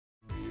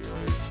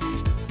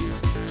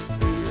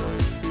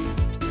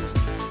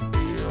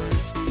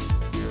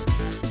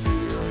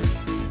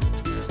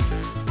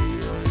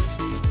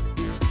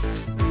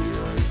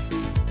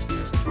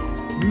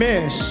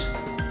Miss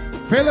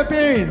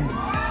Philippine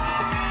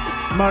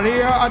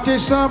Maria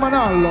Ahtisa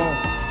Manalo。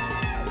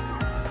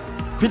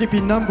フィリピ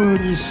ン南部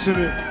に住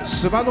む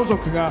スバノ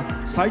族が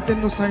祭典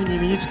の際に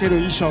身につける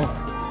衣装、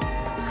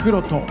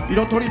黒と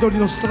色とりどり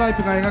のストライ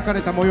プが描か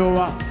れた模様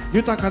は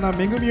豊かな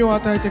恵みを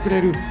与えてく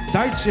れる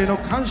大地への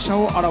感謝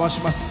を表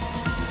します。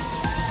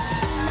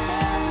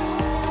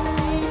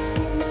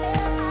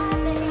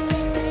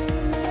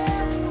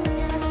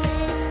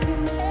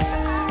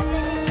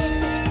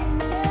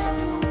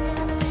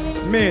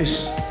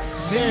Miss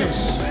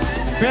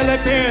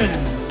Philippine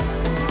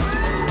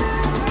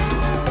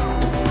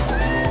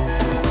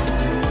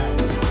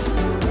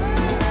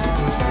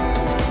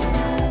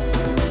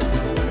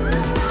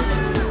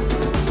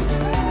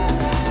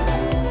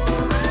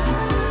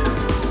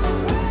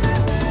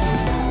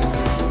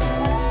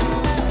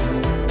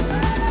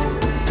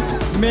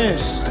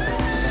Miss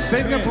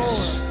Singapore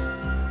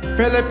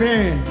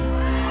Philippine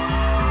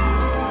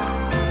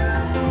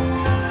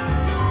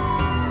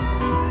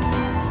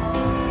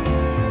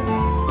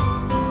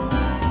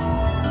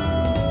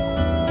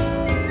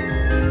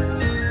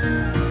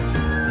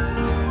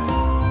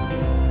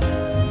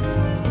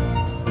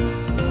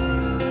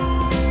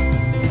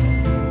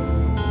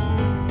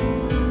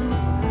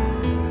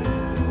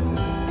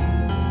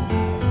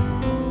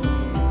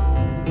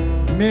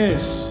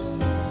Miss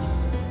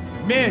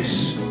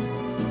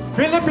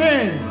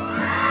Philippine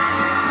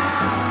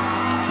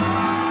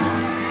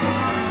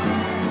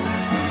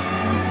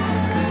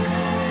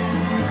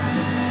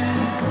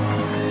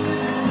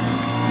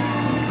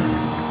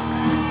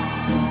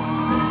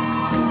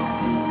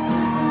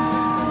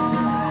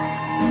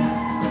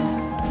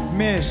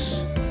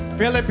Miss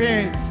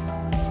Philippine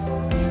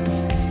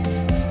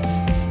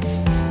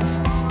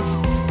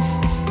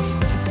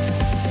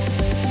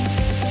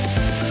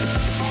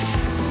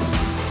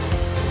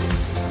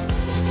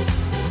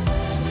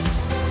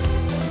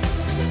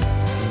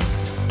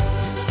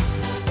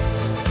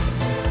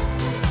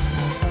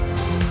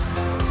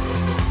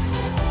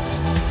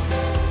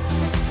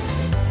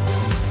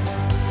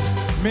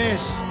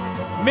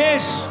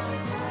Miss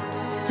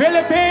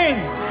Philippine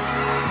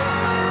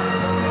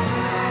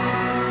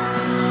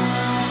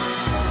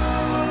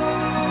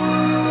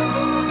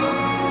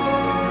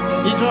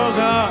以上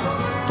が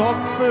ト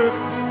ップ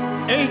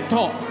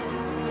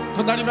8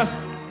となりま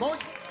す。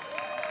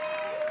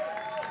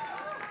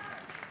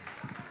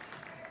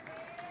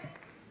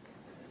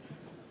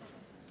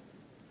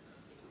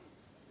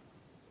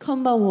こ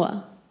んばん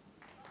は。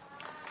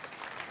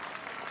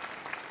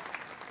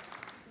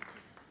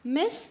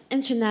Miss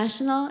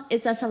International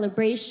is a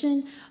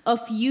celebration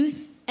of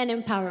youth and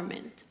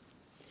empowerment.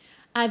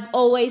 I've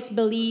always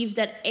believed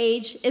that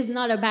age is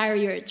not a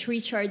barrier to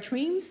reach our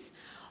dreams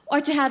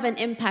or to have an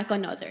impact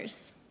on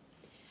others.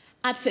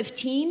 At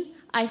 15,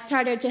 I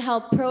started to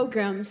help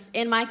programs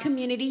in my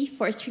community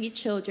for street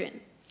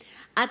children.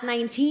 At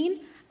 19,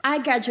 I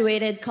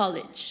graduated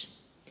college.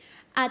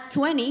 At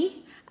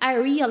 20, I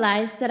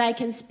realized that I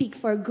can speak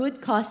for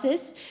good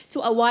causes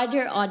to a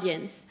wider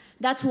audience.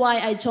 That's why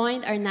I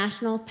joined our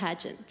national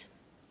pageant.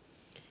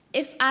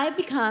 If I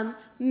become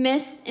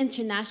Miss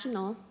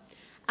International,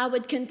 I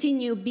would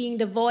continue being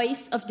the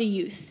voice of the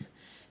youth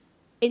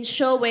in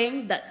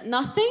showing that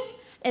nothing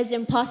is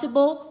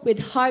impossible with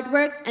hard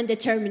work and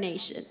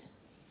determination.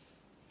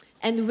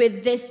 And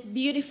with these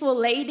beautiful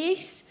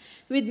ladies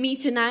with me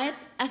tonight,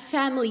 a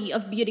family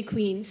of beauty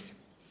queens,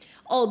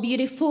 all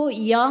beautiful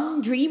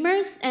young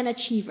dreamers and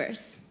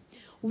achievers,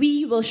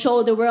 we will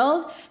show the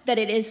world that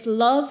it is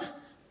love,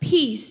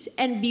 peace,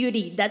 and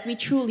beauty that we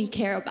truly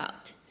care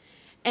about.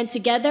 And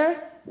together,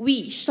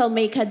 we shall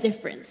make a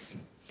difference.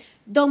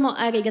 どうも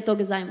ありがとう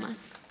ございま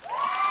す。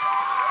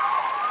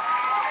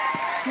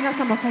皆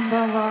様こん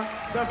ばんは。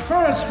The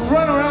first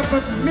runner-up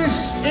of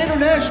Miss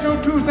International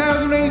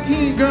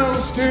 2018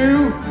 goes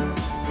to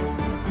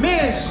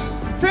Miss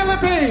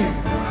Philippine.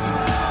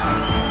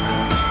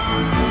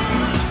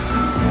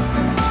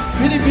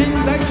 フィリピ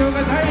ン代表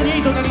が第2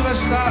位となりま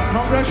した。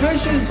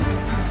Congratulations!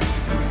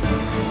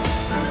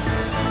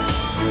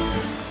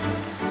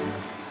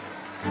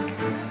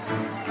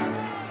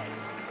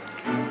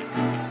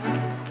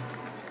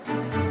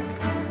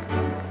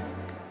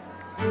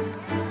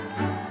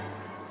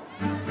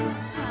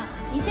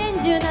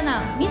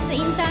 2017ミス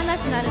インターナ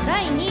ショナル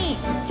第2位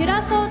キュ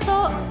ラソー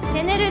とシ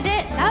ェネル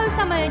でラウ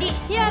様より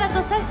ティアラ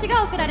とサッシ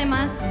が贈られ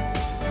ます。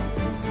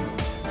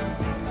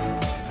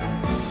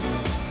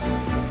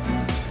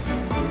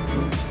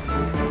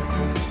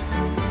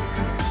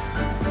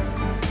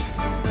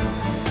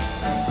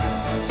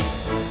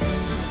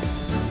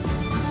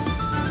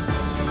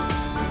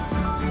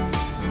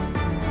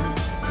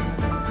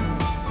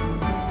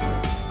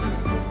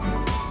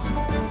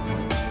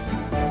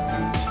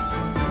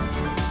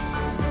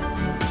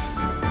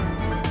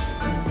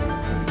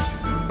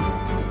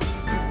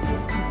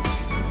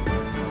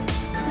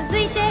続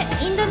いて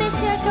インドネ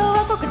シア共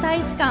和国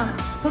大使館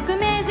特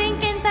命全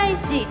権大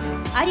使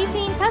アリフ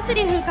ィン・タス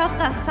リフ閣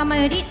下様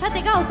より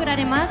盾が贈ら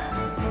れます。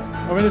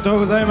おめでとう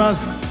ございま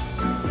す。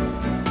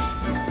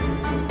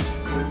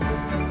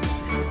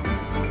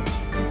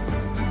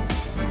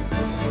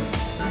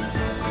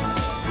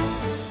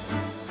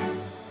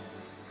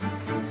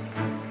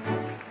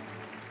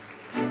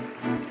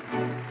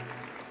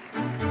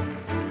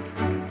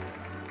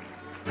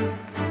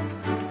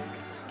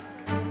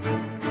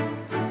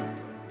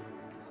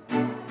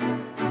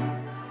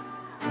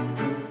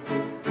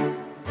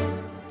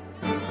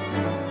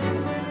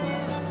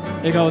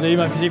笑顔で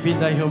今フィリピン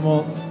代表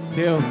も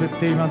手を振っ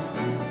ています。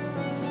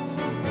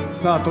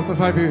さあトップ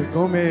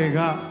5名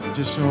が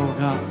受賞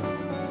が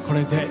こ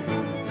れで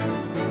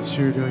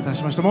終了いた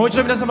しました。もう一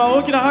度皆様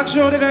大きな拍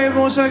手をお願い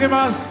申し上げ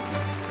ます。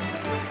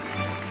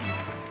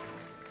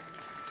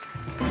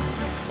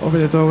おめ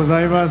でとうご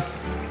ざいま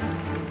す。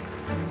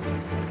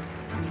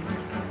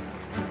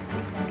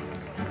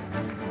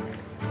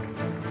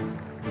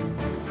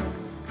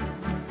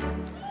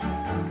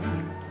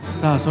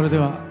さあそれで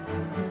は、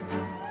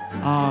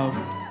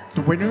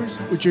the winners,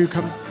 would you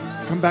come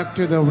back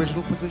to the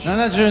original position?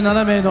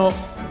 77名の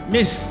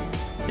ミス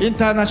イン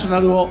ターナショナ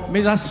ルを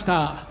目指し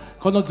た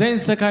この全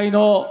世界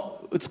の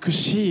美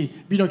し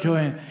い美の共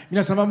演、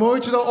皆様もう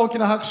一度大き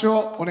な拍手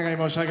をお願い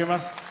申し上げま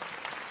す。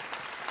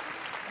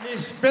ミ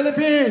スフィリ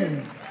ピ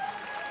ン、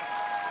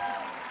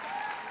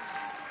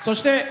そ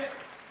して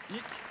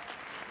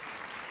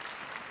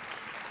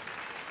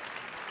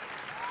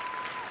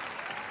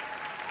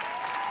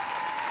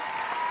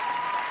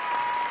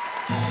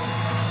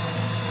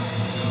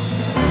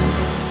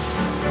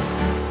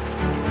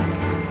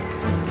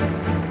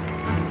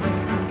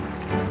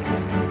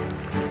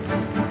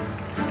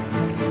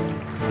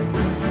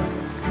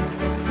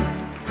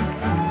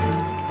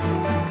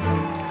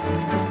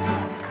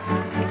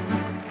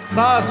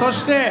さあそ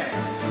して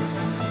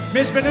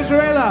ミスベネズ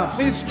エラ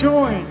please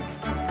join。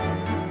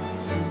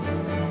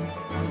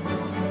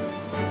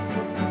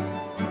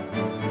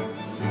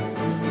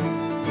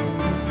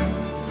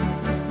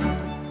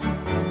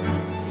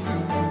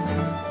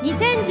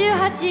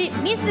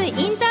2018ミスイ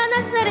ンター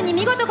ナショナルに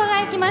見事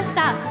輝きまし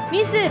た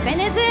ミスベ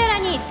ネズエラ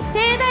に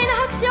盛大な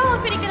拍手をお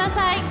送りくだ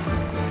さい。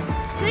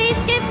 Please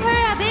give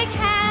her a big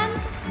hand。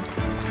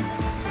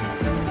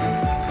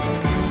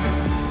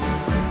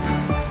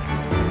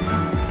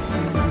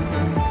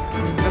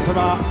皆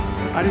様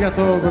ありが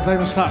とうござい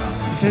ました。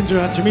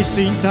2018ミ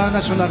スインター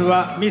ナショナル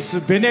はミス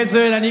ベネズ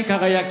エラに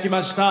輝き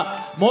まし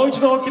た。もう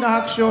一度大きな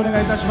拍手をお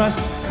願いいたします。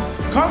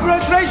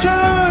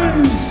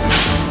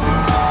 Congratulations！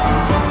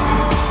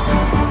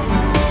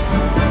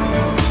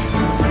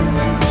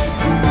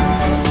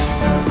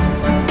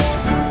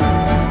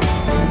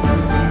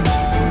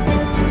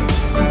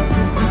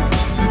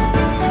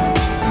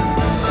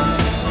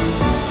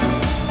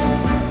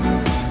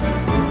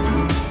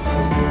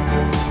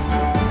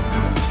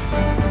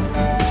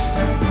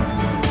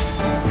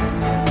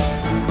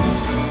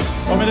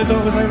 おめでと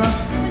うございま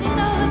す。